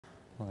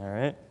All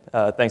right.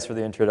 Thanks for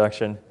the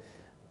introduction.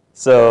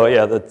 So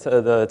yeah,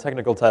 the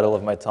technical title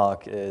of my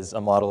talk is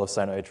A Model of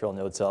Sinoatrial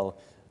Node Cell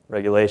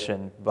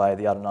Regulation by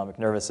the Autonomic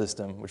Nervous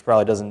System, which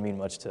probably doesn't mean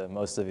much to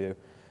most of you,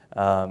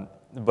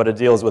 but it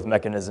deals with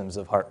mechanisms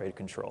of heart rate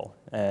control.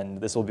 And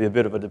this will be a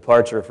bit of a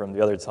departure from the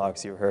other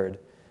talks you heard,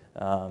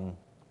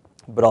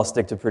 but I'll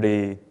stick to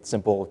pretty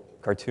simple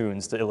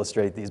cartoons to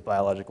illustrate these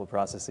biological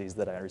processes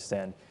that I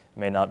understand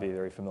may not be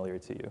very familiar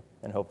to you,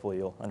 and hopefully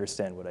you'll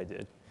understand what I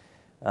did.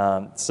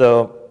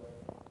 So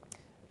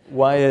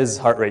why is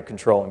heart rate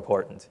control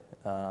important?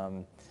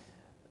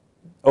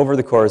 Over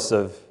the course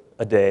of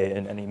a day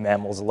in any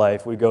mammal's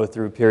life, we go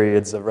through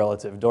periods of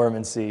relative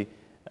dormancy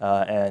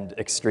and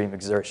extreme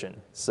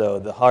exertion. So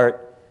the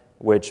heart,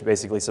 which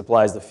basically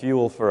supplies the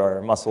fuel for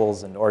our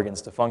muscles and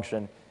organs to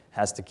function,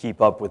 has to keep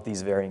up with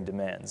these varying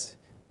demands.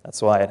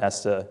 That's why it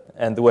has to,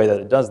 and the way that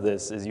it does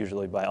this is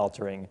usually by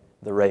altering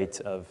the rate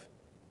of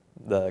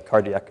the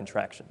cardiac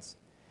contractions.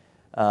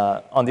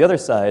 On the other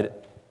side,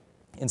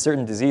 in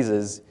certain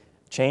diseases,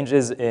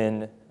 changes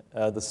in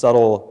the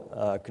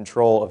subtle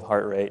control of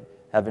heart rate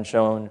have been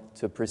shown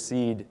to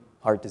precede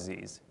heart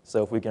disease.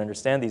 So if we can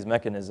understand these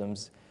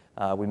mechanisms,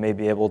 we may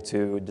be able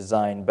to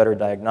design better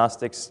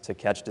diagnostics to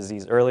catch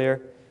disease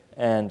earlier,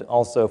 and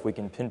also if we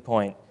can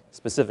pinpoint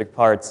specific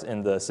parts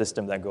in the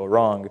system that go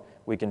wrong,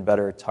 we can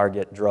better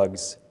target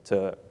drugs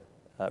to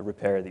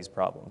repair these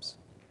problems.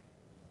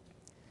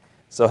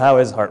 So how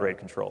is heart rate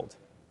controlled?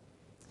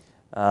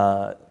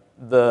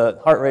 The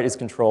heart rate is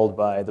controlled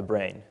by the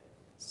brain.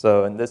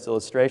 So in this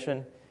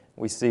illustration,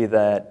 we see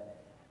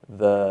that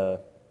the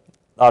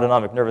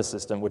autonomic nervous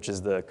system, which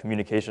is the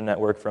communication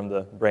network from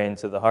the brain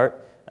to the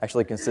heart,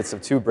 actually consists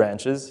of two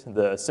branches,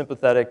 the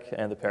sympathetic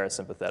and the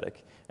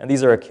parasympathetic. And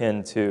these are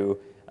akin to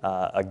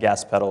a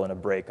gas pedal and a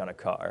brake on a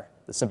car.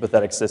 The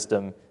sympathetic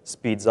system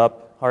speeds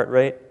up heart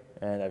rate,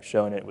 and I've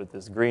shown it with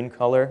this green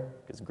color,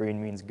 because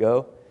green means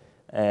go.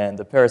 And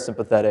the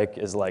parasympathetic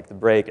is like the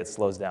brake, it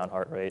slows down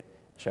heart rate,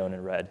 shown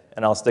in red.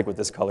 And I'll stick with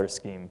this color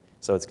scheme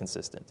so it's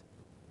consistent.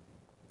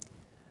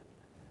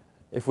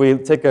 If we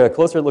take a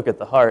closer look at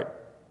the heart,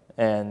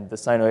 and the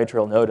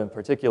sinoatrial node in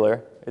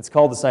particular, it's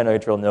called the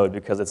sinoatrial node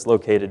because it's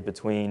located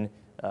between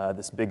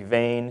this big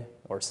vein,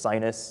 or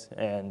sinus,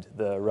 and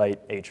the right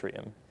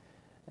atrium.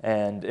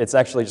 And it's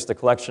actually just a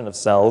collection of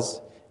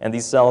cells, and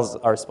these cells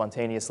are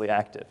spontaneously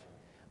active.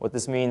 What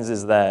this means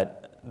is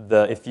that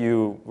if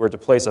you were to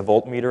place a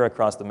voltmeter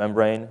across the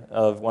membrane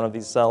of one of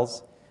these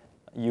cells,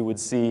 you would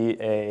see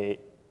a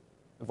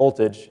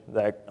voltage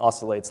that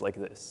oscillates like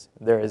this.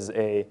 There is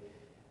a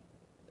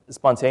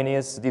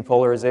spontaneous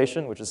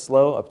depolarization, which is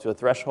slow up to a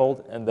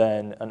threshold, and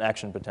then an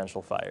action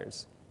potential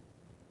fires.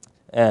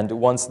 And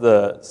once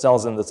the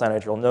cells in the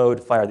sinoatrial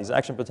node fire these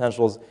action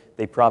potentials,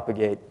 they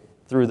propagate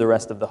through the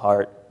rest of the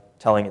heart,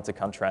 telling it to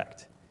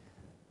contract.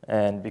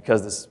 And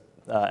because this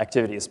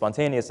activity is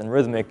spontaneous and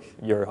rhythmic,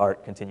 your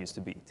heart continues to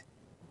beat.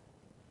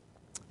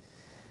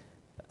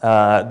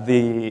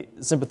 The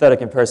sympathetic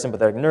and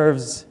parasympathetic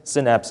nerves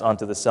synapse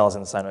onto the cells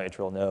in the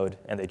sinoatrial node,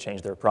 and they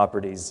change their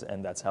properties,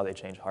 and that's how they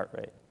change heart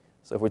rate.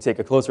 So if we take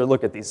a closer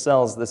look at these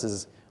cells, this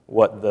is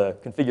what the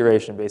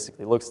configuration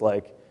basically looks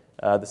like.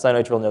 The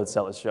sinoatrial node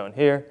cell is shown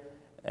here,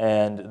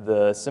 and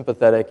the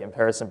sympathetic and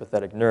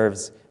parasympathetic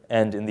nerves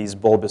end in these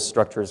bulbous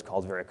structures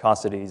called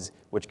varicosities,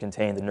 which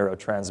contain the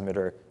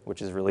neurotransmitter,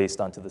 which is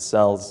released onto the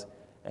cells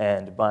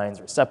and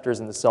binds receptors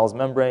in the cell's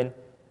membrane,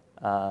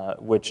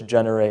 which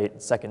generate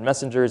second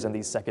messengers, and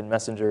these second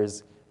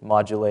messengers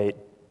modulate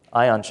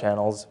ion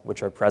channels,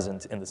 which are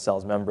present in the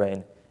cell's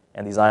membrane,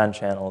 and these ion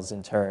channels,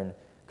 in turn,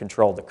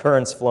 control the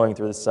currents flowing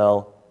through the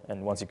cell,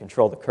 and once you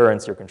control the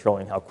currents, you're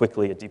controlling how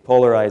quickly it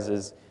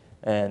depolarizes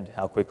and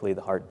how quickly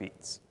the heart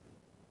beats.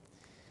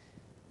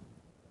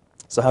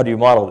 So how do you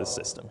model this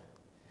system?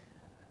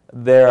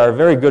 There are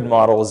very good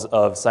models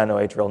of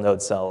sinoatrial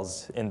node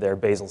cells in their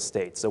basal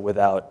state, so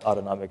without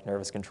autonomic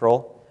nervous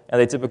control, and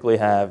they typically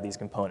have these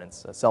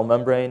components: a cell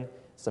membrane,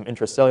 some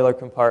intracellular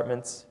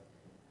compartments,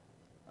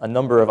 a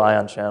number of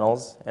ion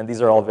channels, and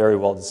these are all very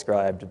well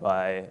described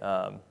by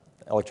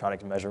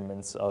electronic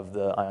measurements of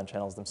the ion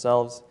channels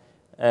themselves,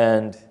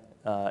 and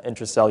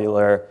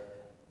intracellular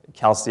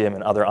calcium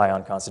and other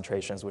ion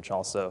concentrations, which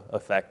also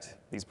affect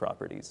these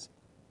properties.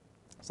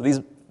 So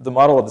the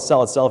model of the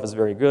cell itself is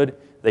very good.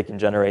 They can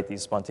generate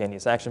these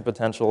spontaneous action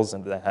potentials,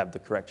 and they have the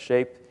correct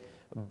shape.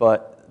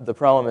 But the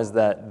problem is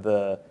that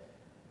the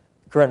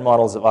current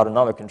models of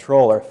autonomic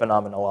control are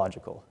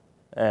phenomenological.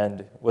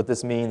 And what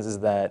this means is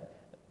that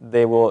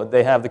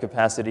they have the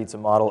capacity to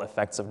model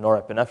effects of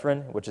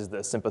norepinephrine, which is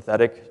the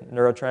sympathetic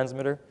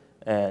neurotransmitter,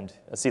 and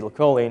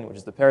acetylcholine, which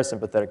is the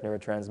parasympathetic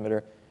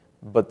neurotransmitter.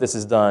 But this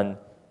is done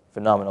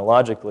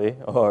phenomenologically,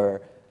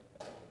 or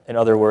in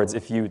other words,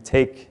 if you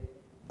take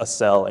a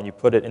cell and you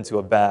put it into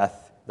a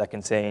bath that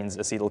contains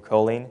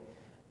acetylcholine,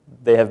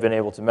 they have been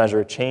able to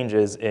measure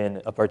changes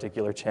in a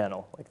particular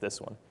channel, like this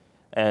one.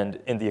 And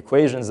in the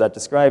equations that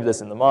describe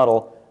this in the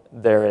model,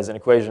 there is an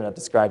equation that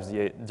describes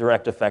the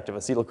direct effect of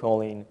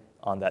acetylcholine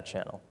on that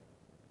channel,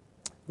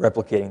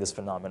 replicating this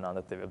phenomenon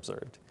that they've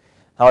observed.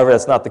 However,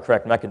 that's not the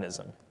correct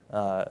mechanism.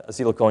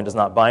 Acetylcholine does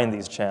not bind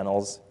these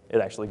channels.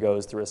 It actually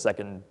goes through a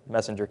second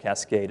messenger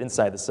cascade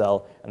inside the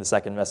cell, and the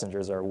second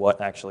messengers are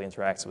what actually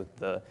interacts with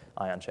the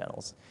ion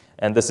channels.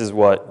 And this is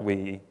what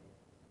we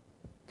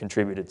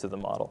contributed to the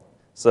model.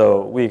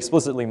 So we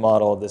explicitly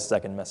model this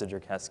second messenger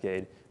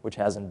cascade, which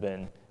hasn't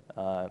been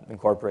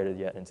incorporated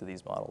yet into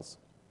these models.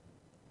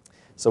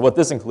 So what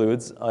this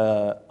includes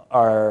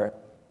are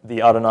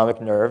the autonomic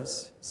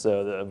nerves,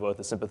 so both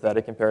the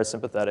sympathetic and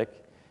parasympathetic,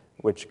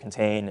 which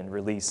contain and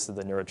release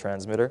the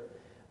neurotransmitter.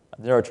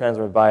 The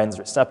neurotransmitter binds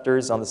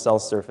receptors on the cell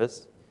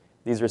surface.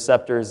 These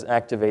receptors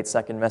activate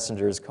second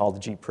messengers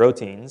called G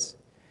proteins.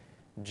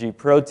 G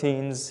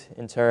proteins,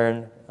 in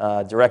turn,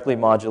 directly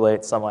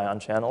modulate some ion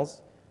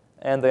channels,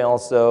 and they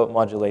also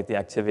modulate the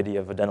activity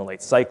of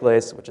adenylate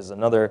cyclase, which is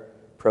another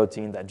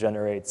protein that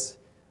generates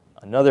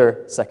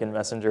another second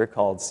messenger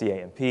called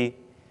CAMP.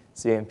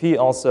 CAMP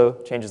also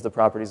changes the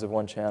properties of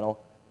one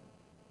channel,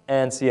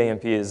 and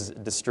CAMP is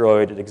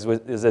destroyed. It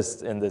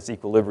exists in this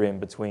equilibrium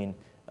between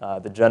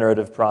the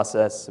generative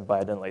process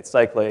by adenylate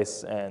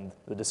cyclase and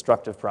the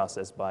destructive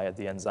process by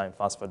the enzyme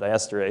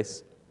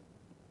phosphodiesterase.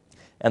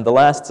 And the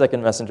last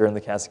second messenger in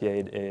the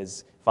cascade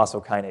is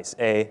phosphokinase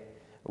A,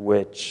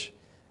 which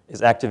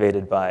is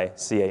activated by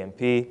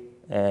CAMP,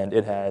 and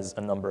it has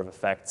a number of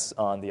effects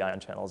on the ion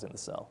channels in the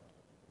cell.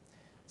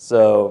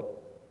 So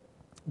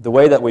the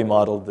way that we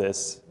modeled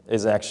this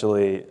is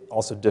actually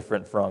also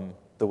different from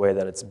the way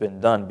that it's been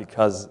done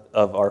because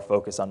of our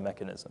focus on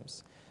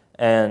mechanisms.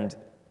 And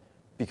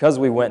because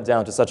we went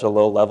down to such a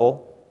low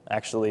level,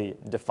 actually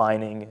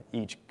defining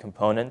each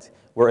component,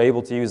 we're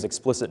able to use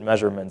explicit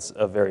measurements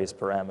of various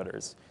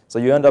parameters. So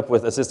you end up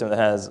with a system that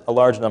has a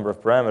large number of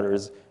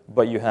parameters,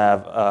 but you have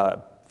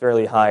a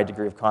fairly high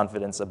degree of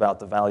confidence about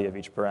the value of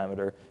each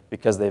parameter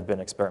because they've been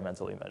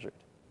experimentally measured.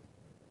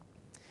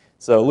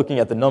 So looking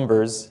at the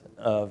numbers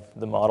of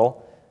the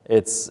model,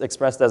 it's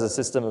expressed as a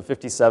system of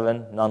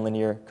 57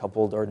 nonlinear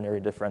coupled ordinary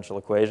differential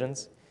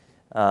equations.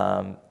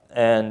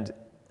 And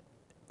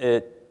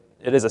it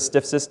is a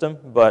stiff system,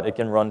 but it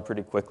can run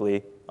pretty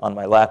quickly. On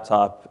my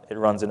laptop, it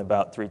runs in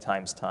about 3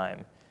 times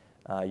time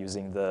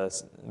using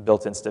the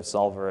built-in stiff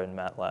solver in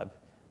MATLAB.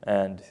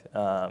 And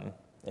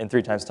in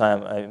 3 times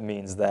time, it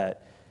means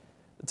that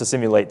to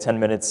simulate 10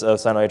 minutes of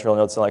sinoatrial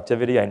node cell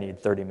activity, I need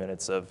 30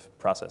 minutes of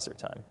processor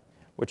time,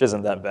 which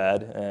isn't that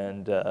bad.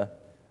 And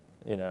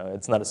you know,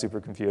 it's not a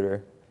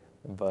supercomputer,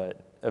 but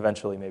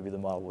eventually maybe the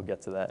model will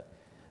get to that.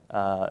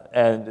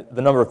 And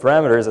the number of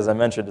parameters, as I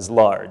mentioned, is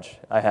large.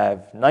 I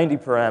have 90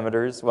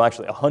 parameters, well,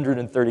 actually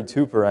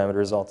 132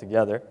 parameters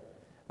altogether,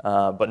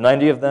 but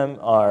 90 of them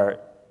are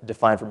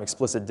defined from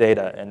explicit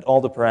data, and all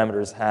the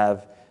parameters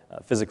have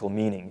physical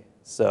meaning.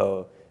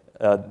 So,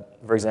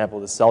 for example,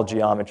 the cell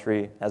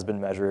geometry has been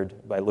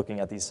measured by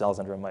looking at these cells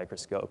under a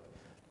microscope.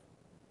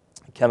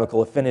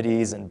 Chemical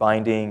affinities and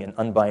binding and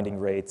unbinding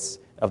rates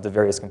of the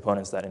various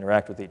components that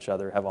interact with each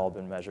other have all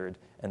been measured,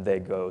 and they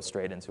go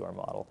straight into our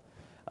model.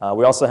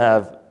 We also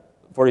have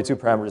 42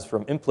 parameters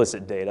from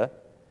implicit data,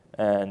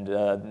 and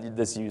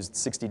this used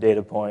 60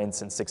 data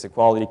points and 6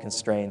 equality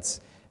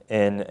constraints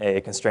in a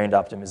constrained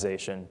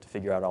optimization to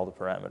figure out all the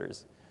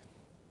parameters.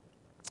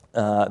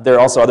 There are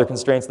also other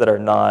constraints that are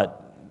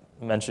not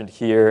mentioned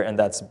here, and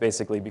that's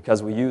basically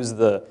because we use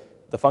the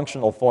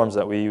functional forms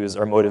that we use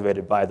are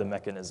motivated by the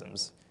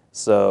mechanisms.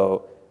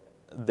 So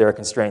there are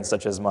constraints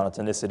such as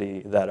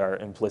monotonicity that are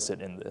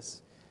implicit in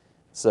this.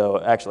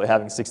 So actually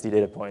having 60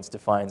 data points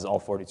defines all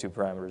 42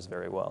 parameters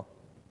very well.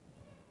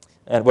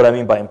 And what I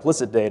mean by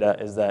implicit data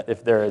is that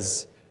if there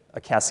is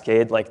a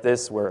cascade like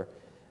this where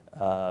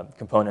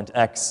component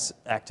X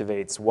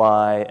activates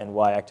Y and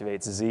Y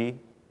activates Z,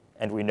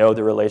 and we know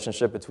the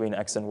relationship between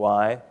X and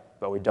Y,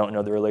 but we don't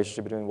know the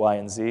relationship between Y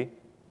and Z,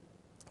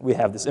 we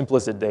have this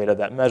implicit data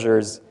that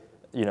measures,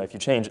 you know, if you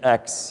change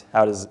X,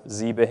 how does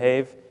Z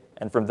behave?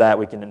 And from that,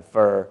 we can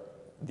infer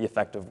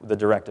the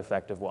direct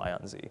effect of Y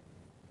on Z.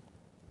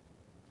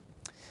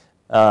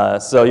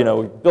 So, you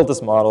know, we built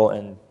this model,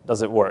 and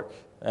does it work?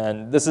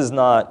 And this is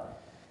not,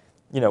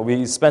 you know,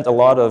 we spent a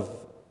lot of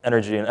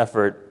energy and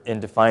effort in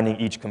defining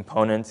each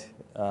component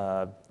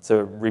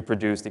to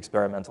reproduce the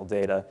experimental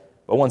data.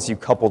 But once you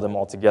couple them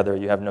all together,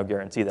 you have no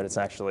guarantee that it's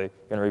actually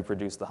going to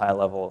reproduce the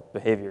high-level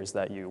behaviors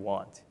that you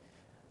want.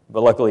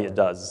 But luckily, it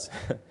does.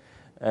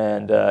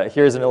 And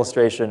here's an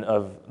illustration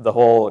of the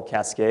whole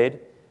cascade.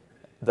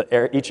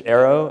 Each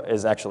arrow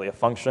is actually a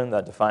function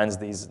that defines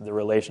the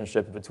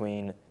relationship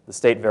between the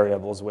state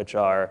variables, which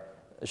are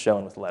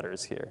shown with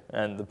letters here.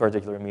 And the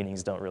particular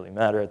meanings don't really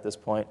matter at this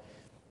point.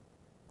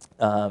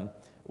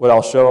 What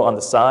I'll show on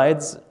the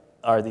sides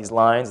are these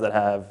lines that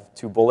have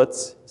 2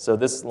 bullets. So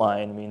this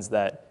line means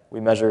that we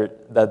measured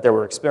that there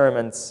were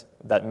experiments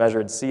that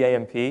measured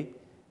CAMP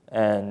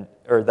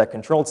or that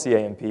controlled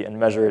CAMP and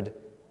measured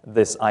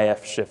this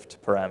IF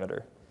shift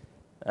parameter.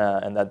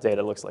 And that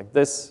data looks like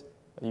this.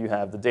 You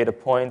have the data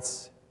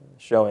points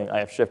showing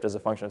IF shift as a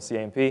function of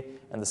CAMP,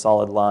 and the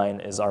solid line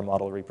is our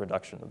model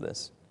reproduction of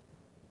this.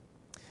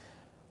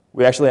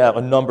 We actually have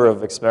a number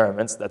of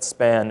experiments that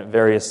span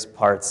various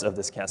parts of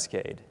this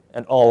cascade.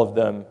 and all of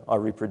them are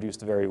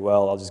reproduced very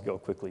well. I'll just go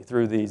quickly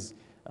through these.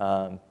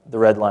 The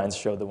red lines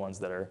show the ones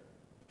that are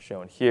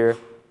shown here.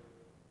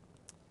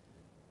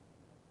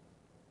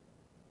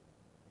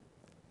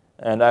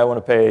 And I want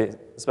to pay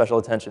special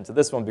attention to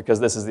this one because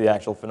this is the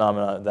actual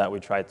phenomena that we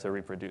tried to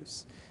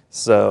reproduce.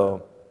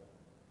 So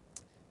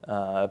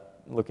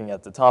looking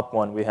at the top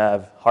one, we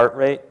have heart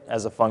rate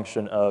as a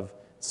function of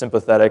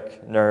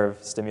sympathetic nerve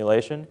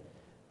stimulation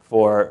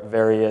for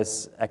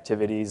various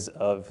activities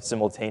of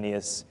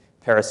simultaneous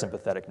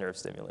parasympathetic nerve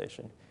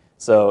stimulation.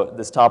 So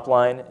this top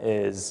line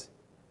is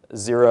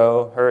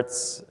 0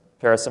 hertz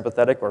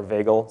parasympathetic or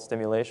vagal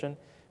stimulation.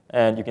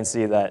 And you can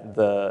see that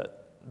the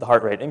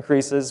heart rate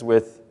increases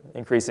with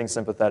increasing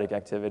sympathetic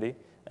activity,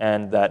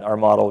 and that our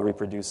model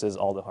reproduces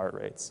all the heart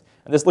rates.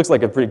 And this looks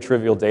like a pretty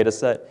trivial data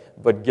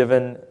set, but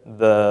given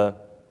the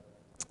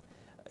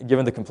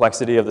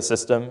complexity of the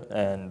system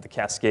and the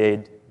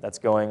cascade that's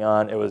going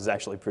on, it was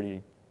actually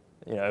pretty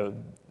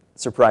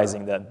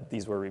surprising that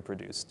these were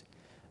reproduced.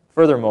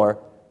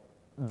 Furthermore,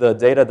 the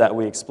data that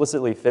we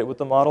explicitly fit with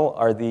the model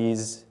are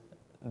these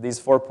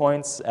 4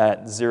 points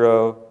at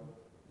 0,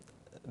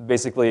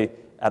 basically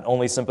at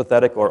only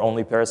sympathetic or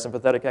only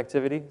parasympathetic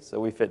activity. So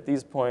we fit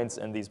these points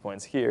and these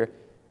points here.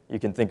 You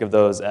can think of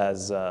those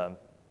as a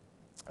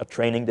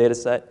training data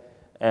set.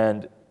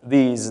 And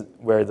these,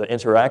 where the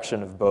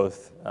interaction of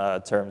both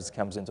terms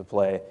comes into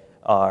play,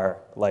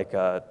 are like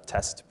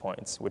test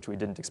points, which we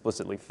didn't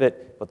explicitly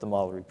fit, but the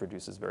model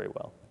reproduces very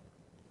well.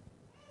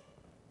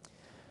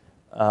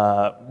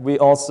 We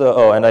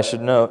also, and I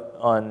should note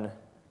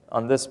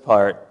on this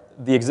part,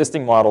 the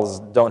existing models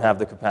don't have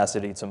the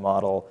capacity to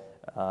model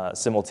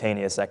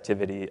simultaneous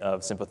activity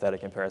of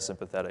sympathetic and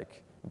parasympathetic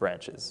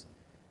branches.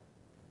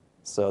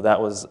 So that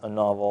was a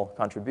novel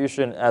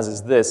contribution, as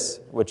is this,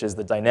 which is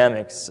the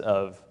dynamics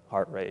of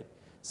heart rate.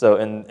 So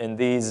in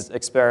these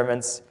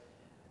experiments,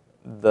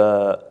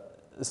 the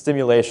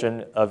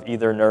stimulation of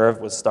either nerve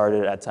was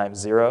started at time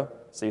 0.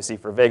 So you see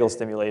for vagal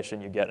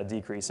stimulation, you get a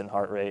decrease in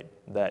heart rate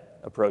that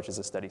approaches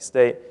a steady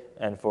state.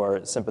 And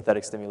for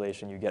sympathetic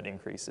stimulation, you get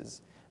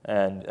increases.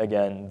 And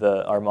again,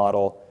 our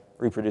model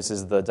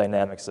reproduces the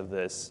dynamics of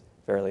this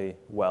fairly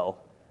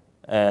well.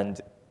 And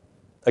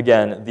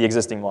again, the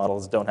existing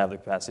models don't have the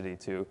capacity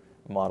to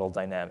model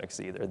dynamics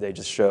either.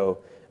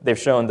 They've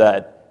shown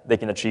that they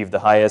can achieve the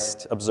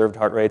highest observed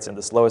heart rates and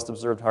the slowest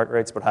observed heart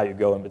rates, but how you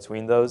go in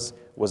between those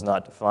was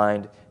not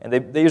defined. And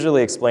they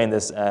usually explain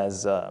this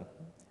as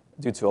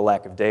due to a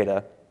lack of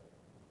data.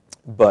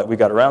 But we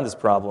got around this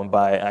problem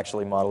by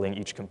actually modeling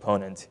each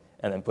component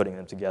and then putting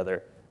them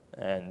together.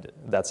 And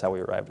that's how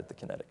we arrived at the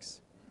kinetics.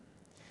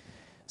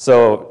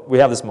 So we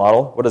have this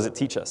model. What does it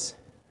teach us?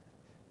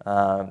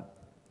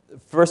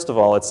 First of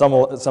all, it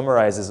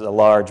summarizes a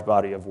large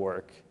body of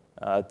work.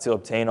 To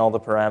obtain all the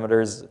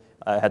parameters,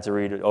 I had to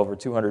read over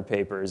 200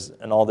 papers,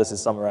 and all this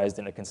is summarized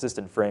in a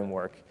consistent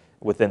framework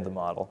within the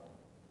model.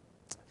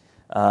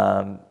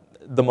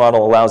 The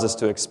model allows us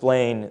to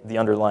explain the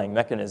underlying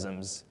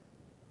mechanisms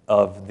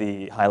of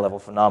the high-level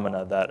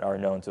phenomena that are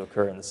known to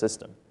occur in the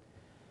system.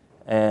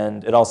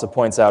 And it also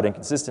points out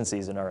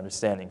inconsistencies in our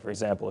understanding. For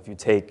example, if you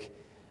take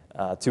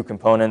 2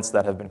 components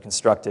that have been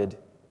constructed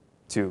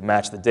to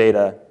match the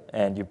data,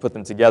 and you put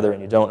them together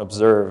and you don't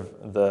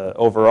observe the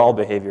overall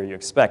behavior you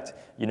expect,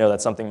 you know that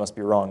something must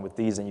be wrong with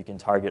these, and you can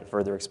target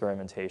further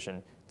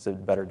experimentation to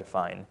better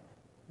define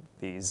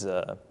these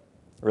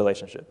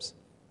relationships.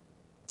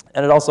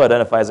 And it also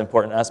identifies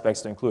important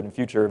aspects to include in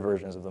future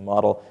versions of the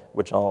model,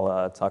 which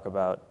I'll talk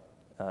about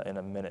in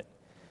a minute.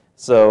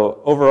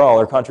 So overall,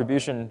 our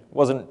contribution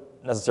wasn't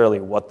necessarily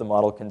what the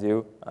model can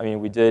do. I mean,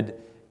 we did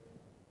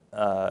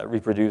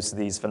reproduce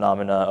these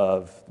phenomena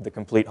of the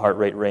complete heart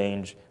rate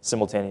range,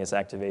 simultaneous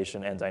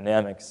activation, and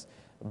dynamics.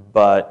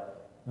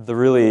 But the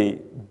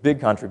really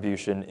big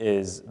contribution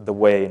is the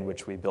way in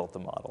which we built the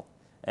model.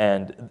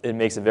 And it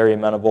makes it very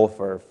amenable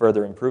for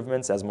further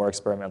improvements. As more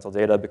experimental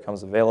data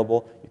becomes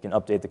available, you can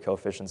update the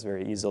coefficients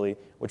very easily,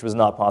 which was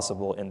not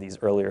possible in these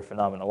earlier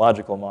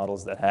phenomenological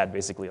models that had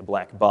basically a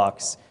black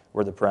box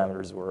where the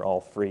parameters were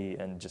all free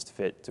and just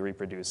fit to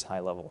reproduce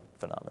high-level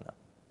phenomena.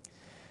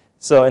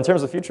 So in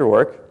terms of future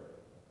work,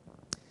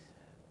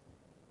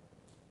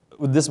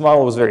 this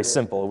model was very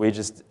simple. We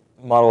just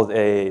modeled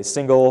a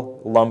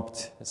single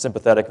lumped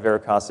sympathetic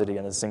varicosity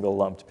and a single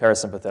lumped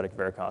parasympathetic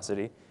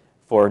varicosity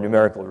for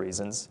numerical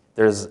reasons.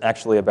 There's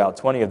actually about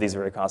 20 of these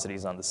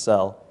varicosities on the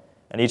cell,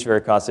 and each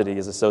varicosity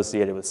is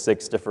associated with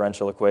 6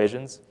 differential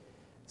equations.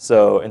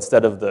 So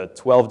instead of the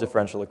 12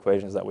 differential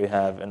equations that we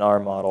have in our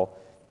model,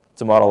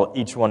 to model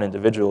each one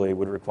individually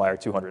would require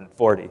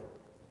 240,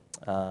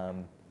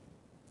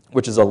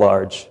 which is a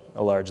large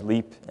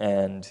leap.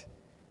 And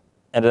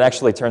it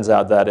actually turns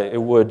out that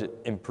it would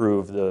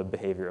improve the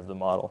behavior of the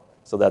model.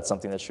 So that's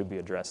something that should be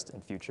addressed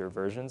in future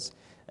versions.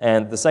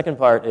 And the second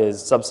part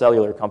is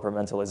subcellular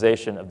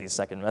compartmentalization of these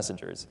second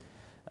messengers.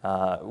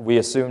 We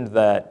assumed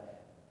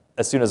that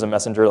as soon as a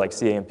messenger like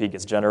CAMP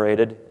gets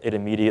generated, it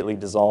immediately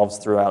dissolves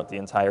throughout the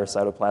entire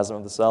cytoplasm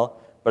of the cell.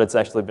 But it's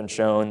actually been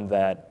shown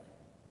that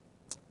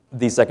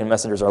these second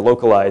messengers are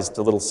localized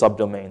to little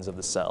subdomains of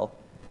the cell.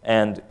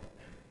 And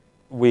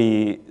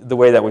the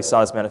way that we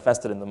saw this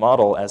manifested in the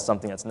model as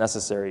something that's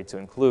necessary to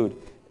include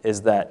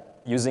is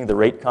that using the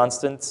rate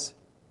constants,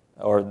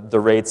 or the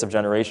rates of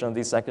generation of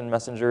these second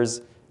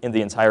messengers in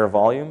the entire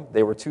volume,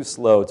 they were too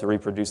slow to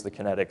reproduce the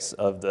kinetics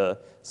of the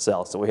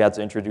cell. So we had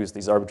to introduce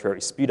these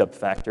arbitrary speed-up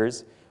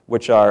factors,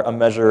 which are a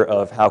measure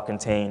of how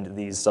contained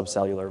these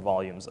subcellular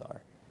volumes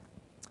are.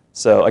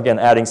 So again,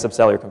 adding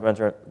subcellular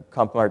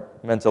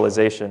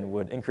compartmentalization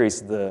would increase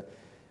the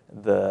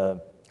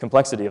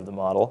complexity of the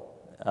model,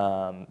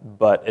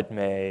 but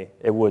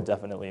it would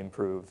definitely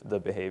improve the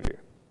behavior.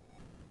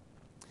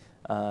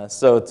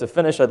 So to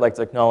finish, I'd like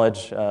to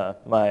acknowledge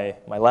my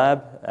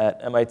lab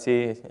at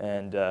MIT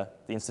and the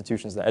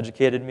institutions that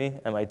educated me,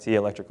 MIT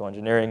Electrical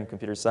Engineering,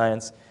 Computer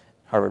Science,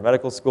 Harvard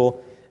Medical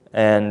School.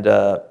 And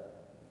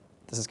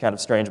this is kind of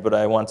strange, but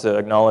I want to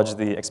acknowledge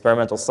the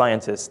experimental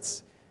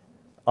scientists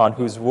on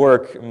whose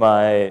work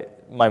my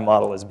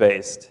model is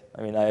based.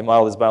 I mean, I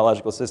modeled this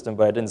biological system,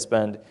 but I didn't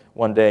spend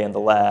one day in the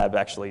lab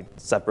actually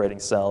separating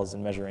cells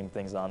and measuring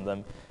things on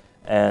them.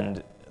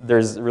 And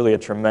there's really a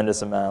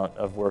tremendous amount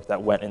of work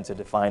that went into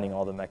defining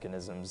all the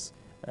mechanisms,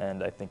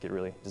 and I think it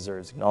really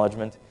deserves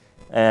acknowledgement.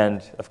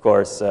 And of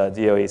course,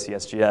 DOE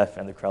CSGF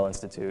and the Krell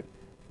Institute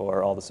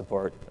for all the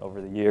support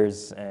over the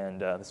years,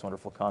 and this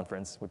wonderful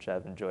conference, which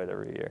I've enjoyed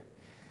every year.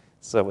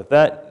 So with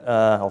that,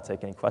 I'll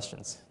take any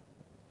questions.